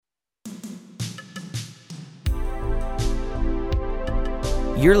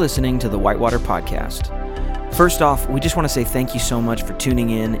You're listening to the Whitewater Podcast. First off, we just want to say thank you so much for tuning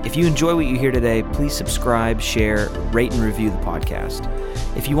in. If you enjoy what you hear today, please subscribe, share, rate, and review the podcast.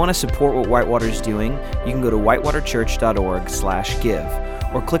 If you want to support what Whitewater is doing, you can go to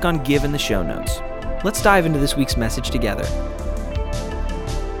whitewaterchurch.org/give or click on Give in the show notes. Let's dive into this week's message together.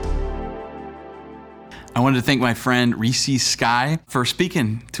 I wanted to thank my friend Reese Sky for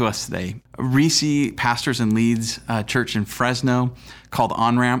speaking to us today. Reese pastors and leads a church in Fresno called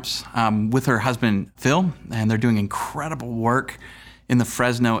On Ramps with her husband Phil, and they're doing incredible work in the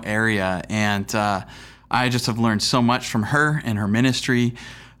Fresno area. And I just have learned so much from her and her ministry.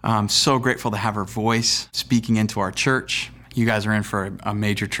 I'm so grateful to have her voice speaking into our church. You guys are in for a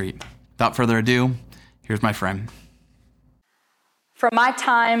major treat. Without further ado, here's my friend. From my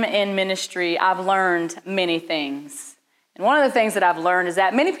time in ministry, I've learned many things. And one of the things that I've learned is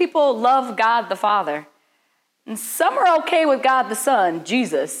that many people love God the Father. And some are okay with God the Son,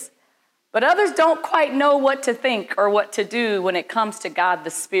 Jesus. But others don't quite know what to think or what to do when it comes to God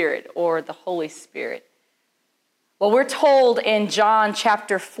the Spirit or the Holy Spirit. Well, we're told in John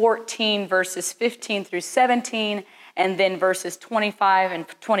chapter 14, verses 15 through 17, and then verses 25 and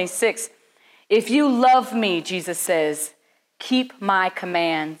 26. If you love me, Jesus says, keep my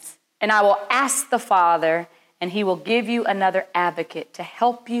commands, and I will ask the Father, and he will give you another advocate to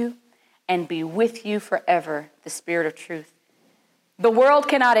help you and be with you forever, the Spirit of truth. The world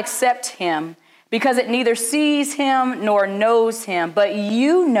cannot accept him because it neither sees him nor knows him, but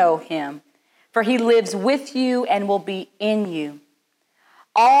you know him, for he lives with you and will be in you.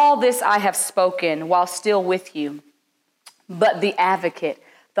 All this I have spoken while still with you, but the advocate,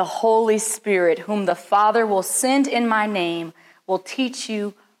 the Holy Spirit, whom the Father will send in my name, will teach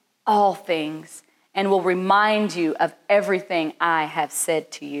you all things and will remind you of everything I have said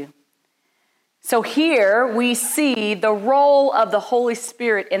to you. So here we see the role of the Holy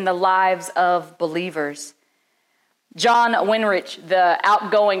Spirit in the lives of believers. John Winrich, the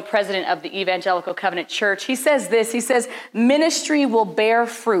outgoing president of the Evangelical Covenant Church, he says this, he says, ministry will bear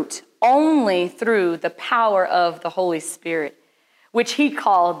fruit only through the power of the Holy Spirit, which he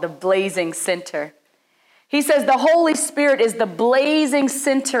called the blazing center. He says the Holy Spirit is the blazing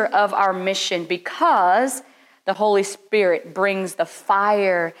center of our mission because the Holy Spirit brings the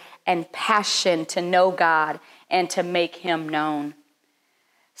fire and passion to know God and to make him known.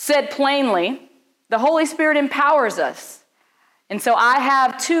 Said plainly, the Holy Spirit empowers us. And so I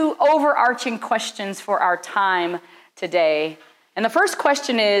have two overarching questions for our time today. And the first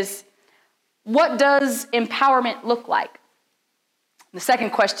question is, what does empowerment look like? The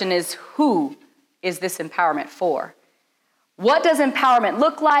second question is, who is this empowerment for? What does empowerment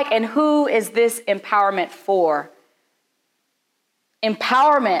look like, and who is this empowerment for?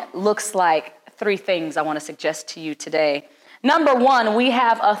 Empowerment looks like three things I want to suggest to you today. Number one, we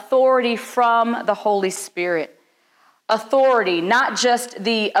have authority from the Holy Spirit. Authority, not just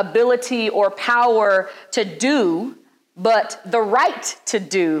the ability or power to do, but the right to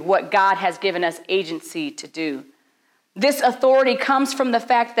do what God has given us agency to do. This authority comes from the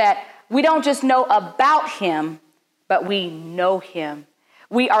fact that we don't just know about him, but we know him.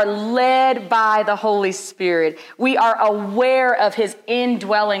 We are led by the Holy Spirit. We are aware of his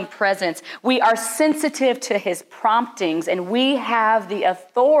indwelling presence. We are sensitive to his promptings, and we have the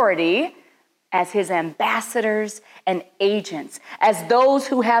authority as his ambassadors and agents, as those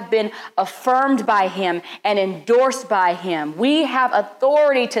who have been affirmed by him and endorsed by him. We have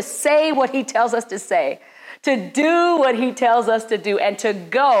authority to say what he tells us to say, to do what he tells us to do, and to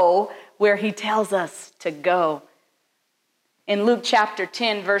go where he tells us to go. In Luke chapter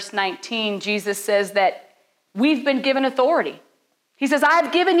 10, verse 19, Jesus says that we've been given authority. He says,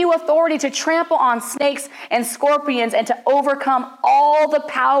 I've given you authority to trample on snakes and scorpions and to overcome all the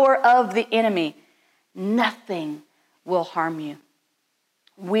power of the enemy. Nothing will harm you.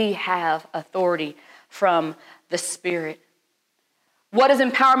 We have authority from the Spirit. What does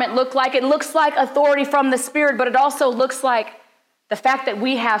empowerment look like? It looks like authority from the Spirit, but it also looks like the fact that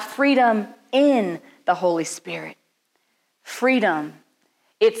we have freedom in the Holy Spirit. Freedom.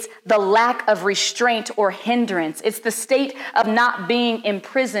 It's the lack of restraint or hindrance. It's the state of not being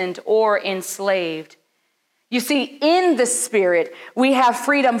imprisoned or enslaved. You see, in the Spirit, we have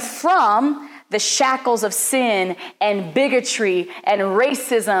freedom from the shackles of sin and bigotry and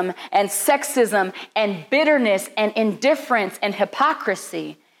racism and sexism and bitterness and indifference and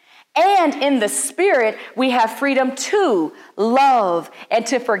hypocrisy. And in the Spirit, we have freedom to love and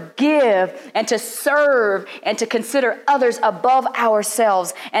to forgive and to serve and to consider others above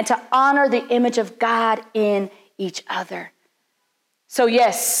ourselves and to honor the image of God in each other. So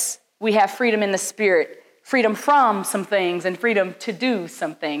yes, we have freedom in the Spirit, freedom from some things and freedom to do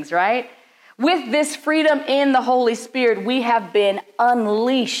some things, right? With this freedom in the Holy Spirit, we have been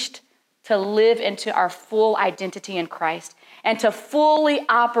unleashed to live into our full identity in Christ and to fully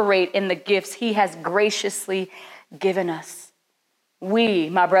operate in the gifts he has graciously given us. We,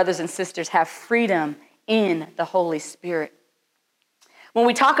 my brothers and sisters, have freedom in the Holy Spirit. When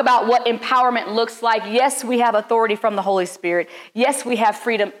we talk about what empowerment looks like, yes, we have authority from the Holy Spirit. Yes, we have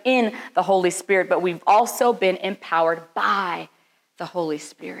freedom in the Holy Spirit, but we've also been empowered by the Holy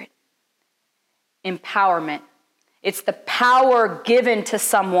Spirit. Empowerment. It's the power given to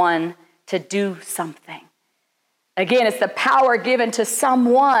someone to do something. Again, it's the power given to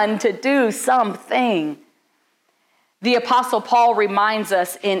someone to do something. The Apostle Paul reminds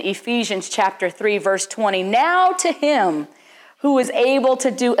us in Ephesians chapter 3, verse 20, now to him who is able to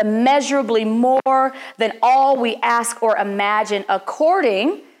do immeasurably more than all we ask or imagine,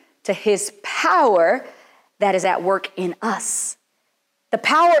 according to his power that is at work in us. The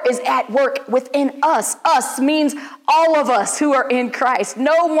power is at work within us. Us means all of us who are in Christ.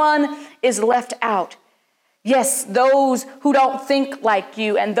 No one is left out. Yes, those who don't think like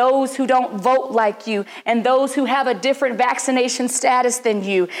you, and those who don't vote like you, and those who have a different vaccination status than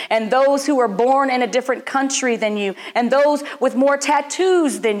you, and those who are born in a different country than you, and those with more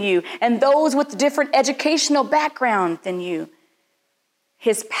tattoos than you, and those with different educational background than you.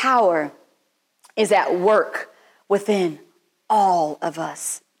 His power is at work within all of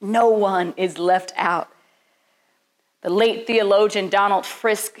us. No one is left out. The late theologian Donald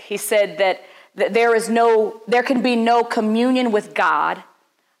Frisk, he said that there can be no communion with God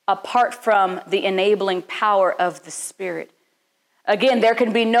apart from the enabling power of the Spirit. Again, there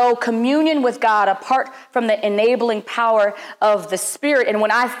can be no communion with God apart from the enabling power of the Spirit. And when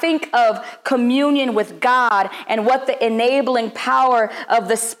I think of communion with God and what the enabling power of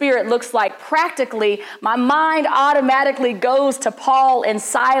the Spirit looks like practically, my mind automatically goes to Paul and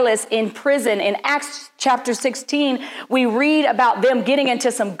Silas in prison. In Acts chapter 16, we read about them getting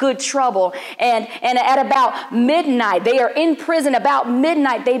into some good trouble. And at about midnight, they are in prison. About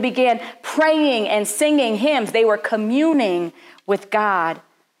midnight, they began praying and singing hymns. They were communing with God.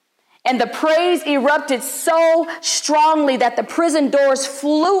 And the praise erupted so strongly that the prison doors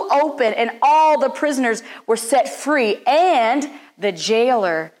flew open and all the prisoners were set free, and the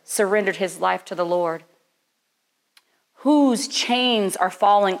jailer surrendered his life to the Lord. Whose chains are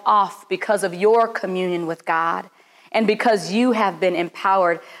falling off because of your communion with God and because you have been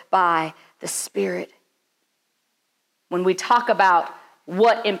empowered by the Spirit? When we talk about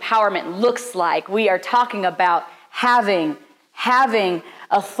what empowerment looks like, we are talking about having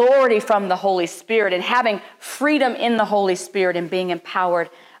authority from the Holy Spirit and having freedom in the Holy Spirit and being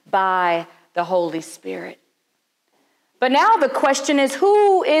empowered by the Holy Spirit. But now the question is,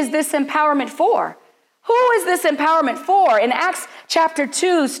 who is this empowerment for? Who is this empowerment for? In Acts chapter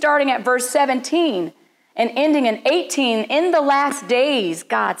 2, starting at verse 17 and ending in 18, in the last days,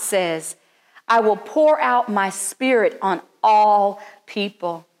 God says, I will pour out my Spirit on all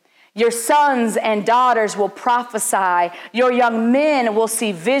people. Your sons and daughters will prophesy. Your young men will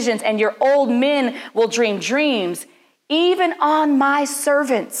see visions, and your old men will dream dreams. Even on my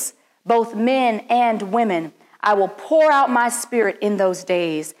servants, both men and women, I will pour out my Spirit in those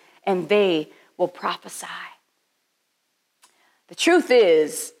days, and they will prophesy. The truth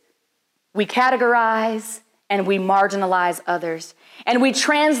is, we categorize and we marginalize others, and we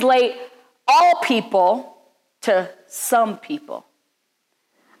translate all people to some people.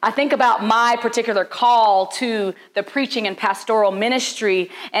 I think about my particular call to the preaching and pastoral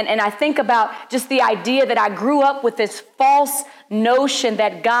ministry, and I think about just the idea that I grew up with this false notion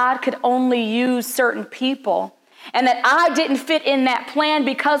that God could only use certain people, and that I didn't fit in that plan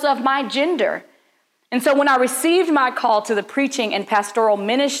because of my gender. And so when I received my call to the preaching and pastoral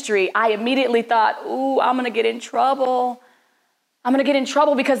ministry, I immediately thought, ooh, I'm going to get in trouble. I'm going to get in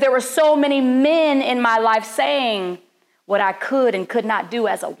trouble because there were so many men in my life saying what I could and could not do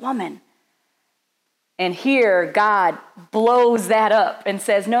as a woman. And here God blows that up and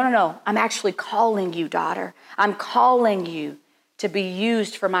says, no, I'm actually calling you, daughter. I'm calling you to be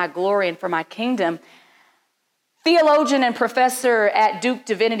used for my glory and for my kingdom. Theologian and professor at Duke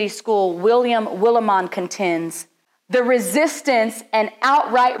Divinity School, William Willimon, contends, the resistance and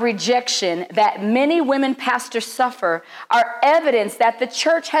outright rejection that many women pastors suffer are evidence that the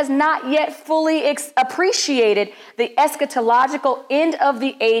church has not yet fully appreciated the eschatological end of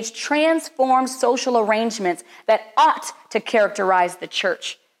the age transformed social arrangements that ought to characterize the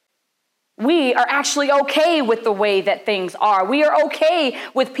church. We are actually okay with the way that things are. We are okay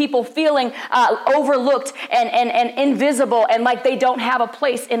with people feeling overlooked and invisible and like they don't have a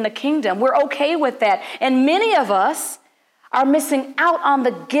place in the kingdom. We're okay with that. And many of us are missing out on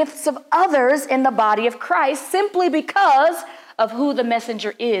the gifts of others in the body of Christ simply because of who the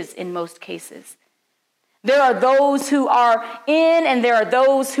messenger is in most cases. There are those who are in and there are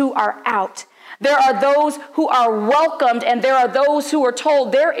those who are out. There are those who are welcomed and there are those who are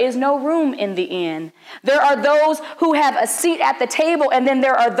told there is no room in the inn. There are those who have a seat at the table and then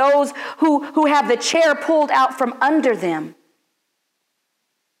there are those who have the chair pulled out from under them.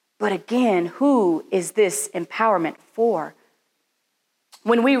 But again, who is this empowerment for?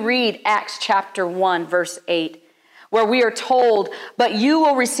 When we read Acts chapter 1, verse 8, where we are told, but you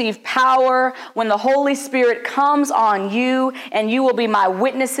will receive power when the Holy Spirit comes on you, and you will be my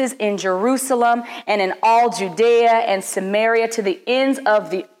witnesses in Jerusalem and in all Judea and Samaria to the ends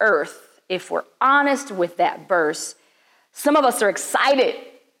of the earth. If we're honest with that verse, some of us are excited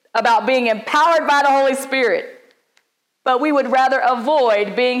about being empowered by the Holy Spirit, but we would rather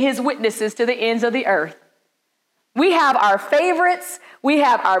avoid being his witnesses to the ends of the earth. We have our favorites, we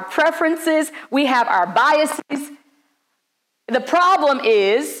have our preferences, we have our biases. The problem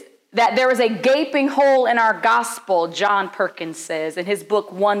is that there is a gaping hole in our gospel, John Perkins says in his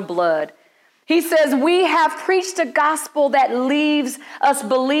book, One Blood. He says, we have preached a gospel that leaves us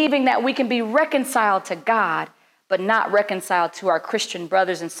believing that we can be reconciled to God, but not reconciled to our Christian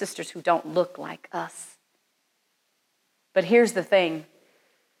brothers and sisters who don't look like us. But here's the thing.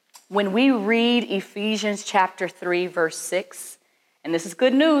 When we read Ephesians chapter 3, verse 6, and this is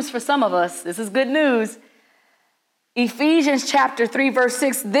good news for some of us, this is good news. Ephesians chapter 3, verse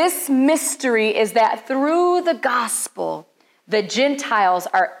 6, this mystery is that through the gospel, the Gentiles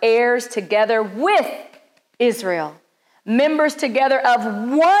are heirs together with Israel, members together of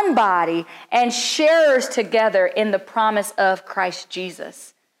one body, and sharers together in the promise of Christ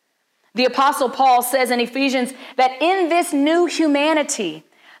Jesus. The Apostle Paul says in Ephesians that in this new humanity,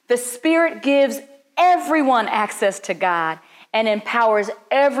 the Spirit gives everyone access to God and empowers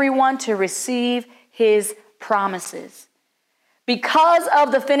everyone to receive his promises. Because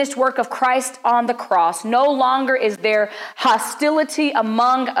of the finished work of Christ on the cross, no longer is there hostility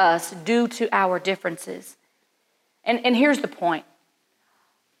among us due to our differences. And here's the point.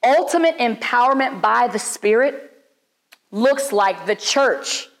 Ultimate empowerment by the Spirit looks like the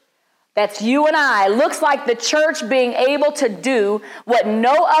church. That's you and I. Looks like the church being able to do what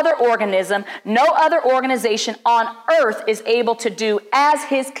no other organism, no other organization on earth is able to do as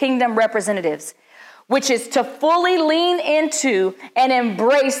his kingdom representatives, which is to fully lean into and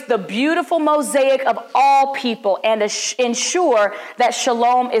embrace the beautiful mosaic of all people and ensure that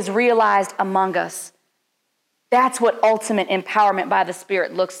shalom is realized among us. That's what ultimate empowerment by the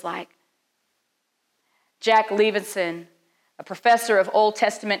Spirit looks like. Jack Levinson, a professor of Old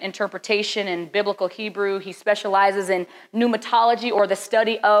Testament interpretation and biblical Hebrew, he specializes in pneumatology, or the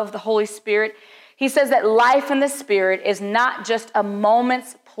study of the Holy Spirit. He says that life in the Spirit is not just a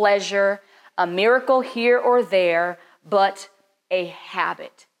moment's pleasure, a miracle here or there, but a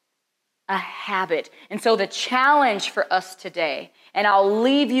habit. A habit. And so the challenge for us today, and I'll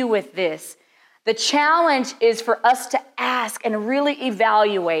leave you with this, the challenge is for us to ask and really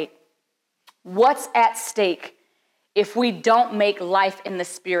evaluate what's at stake if we don't make life in the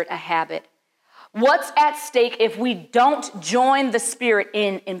Spirit a habit. What's at stake if we don't join the Spirit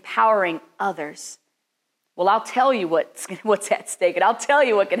in empowering others? Well, I'll tell you what's at stake, and I'll tell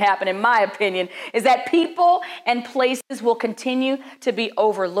you what can happen, in my opinion, is that people and places will continue to be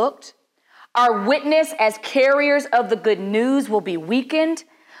overlooked. Our witness as carriers of the good news will be weakened.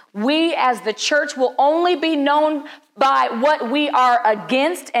 We as the church will only be known by what we are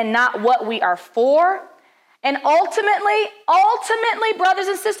against and not what we are for. And ultimately, brothers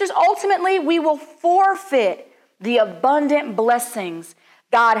and sisters, ultimately, we will forfeit the abundant blessings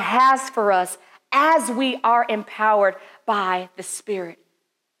God has for us as we are empowered by the Spirit.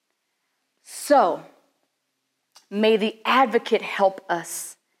 So, may the Advocate help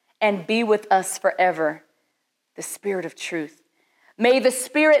us and be with us forever, the Spirit of truth. May the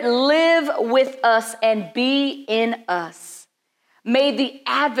Spirit live with us and be in us. May the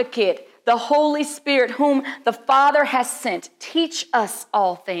Advocate, the Holy Spirit, whom the Father has sent, teach us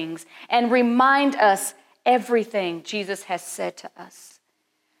all things and remind us everything Jesus has said to us.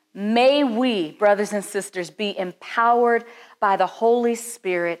 May we, brothers and sisters, be empowered by the Holy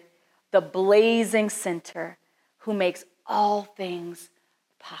Spirit, the blazing center, who makes all things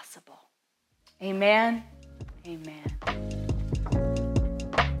possible. Amen. Amen.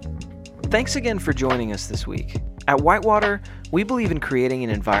 Thanks again for joining us this week. At Whitewater, we believe in creating an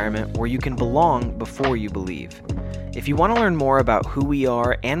environment where you can belong before you believe. If you want to learn more about who we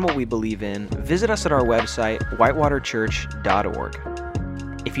are and what we believe in, visit us at our website, whitewaterchurch.org.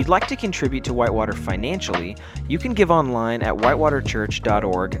 If you'd like to contribute to Whitewater financially, you can give online at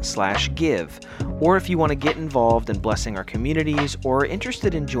whitewaterchurch.org/give. Or if you want to get involved in blessing our communities or are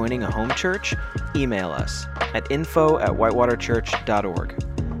interested in joining a home church, email us at info@whitewaterchurch.org.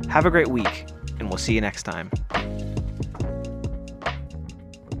 Have a great week, and we'll see you next time.